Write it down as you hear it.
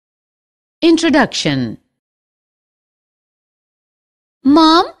Introduction.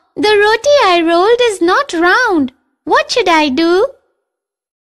 Mom, the roti I rolled is not round. What should I do?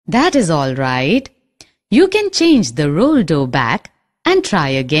 That is all right. You can change the roll dough back and try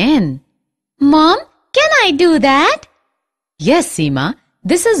again. Mom, can I do that? Yes, Seema,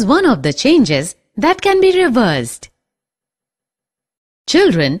 this is one of the changes that can be reversed.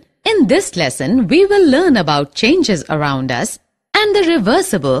 Children, in this lesson we will learn about changes around us and the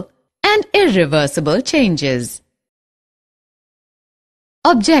reversible and irreversible changes.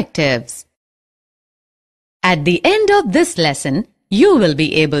 Objectives. At the end of this lesson, you will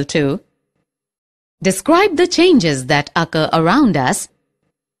be able to describe the changes that occur around us,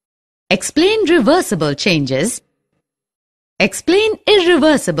 explain reversible changes, explain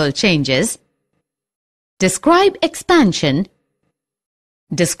irreversible changes, describe expansion,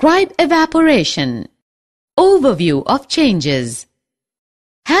 describe evaporation. Overview of changes.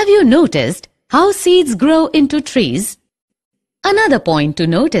 Have you noticed how seeds grow into trees? Another point to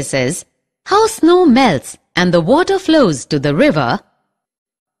notice is how snow melts and the water flows to the river.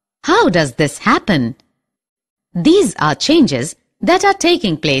 How does this happen? These are changes that are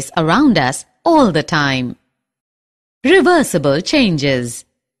taking place around us all the time. Reversible changes.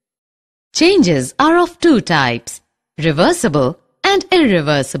 Changes are of two types, reversible and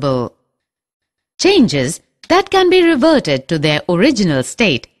irreversible. Changes that can be reverted to their original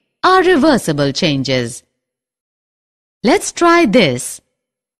state are reversible changes. Let's try this.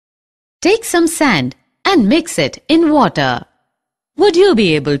 Take some sand and mix it in water. Would you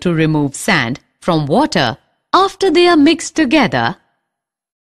be able to remove sand from water after they are mixed together?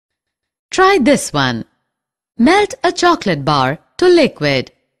 Try this one. Melt a chocolate bar to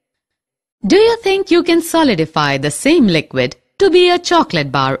liquid. Do you think you can solidify the same liquid to be a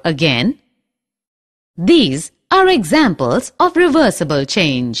chocolate bar again? These are examples of reversible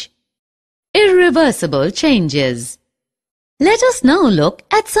change. Irreversible changes. Let us now look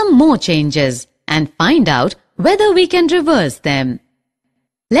at some more changes and find out whether we can reverse them.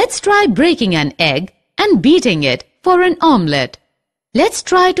 Let's try breaking an egg and beating it for an omelette. Let's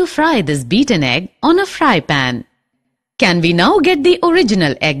try to fry this beaten egg on a fry pan. Can we now get the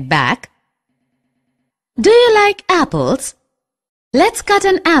original egg back? Do you like apples? Let's cut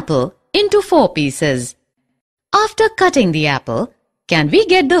an apple into 4 pieces. After cutting the apple, can we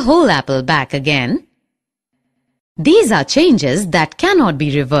get the whole apple back again? These are changes that cannot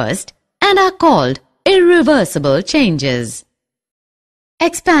be reversed and are called irreversible changes.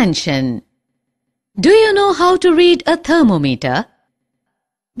 Expansion. Do you know how to read a thermometer?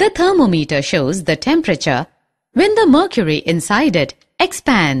 The thermometer shows the temperature when the mercury inside it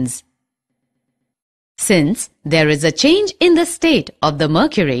expands. Since there is a change in the state of the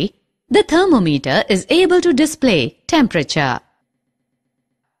mercury, the thermometer is able to display temperature.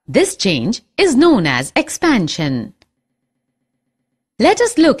 This change is known as expansion. Let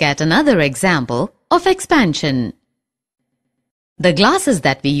us look at another example of expansion. The glasses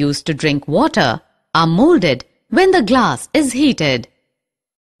that we use to drink water are molded when the glass is heated.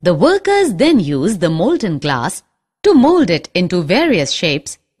 The workers then use the molten glass to mold it into various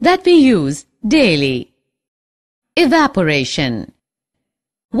shapes that we use daily. Evaporation.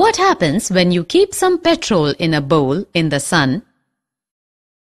 What happens when you keep some petrol in a bowl in the sun?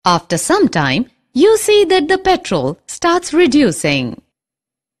 After some time, you see that the petrol starts reducing.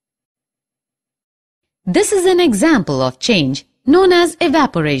 This is an example of change known as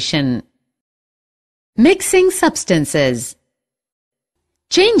evaporation. Mixing substances.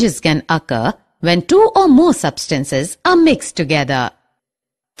 Changes can occur when 2 or more substances are mixed together.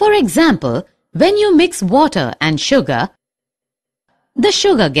 For example, when you mix water and sugar, the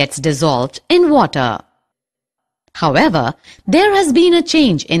sugar gets dissolved in water. However, there has been a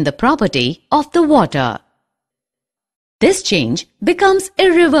change in the property of the water. This change becomes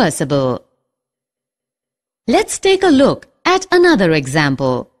irreversible. Let's take a look at another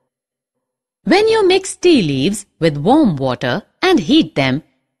example. When you mix tea leaves with warm water and heat them,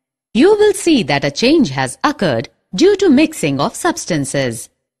 you will see that a change has occurred due to mixing of substances.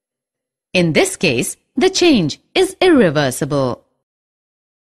 In this case, the change is irreversible.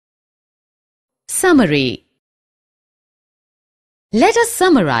 Summary. Let us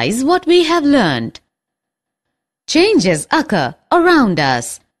summarize what we have learned. Changes occur around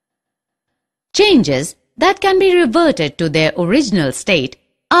us. Changes that can be reverted to their original state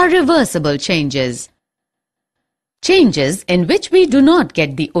are reversible changes. Changes in which we do not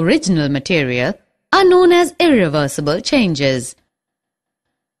get the original material are known as irreversible changes.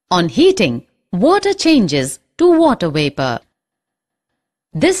 On heating, water changes to water vapor.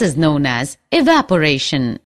 This is known as evaporation.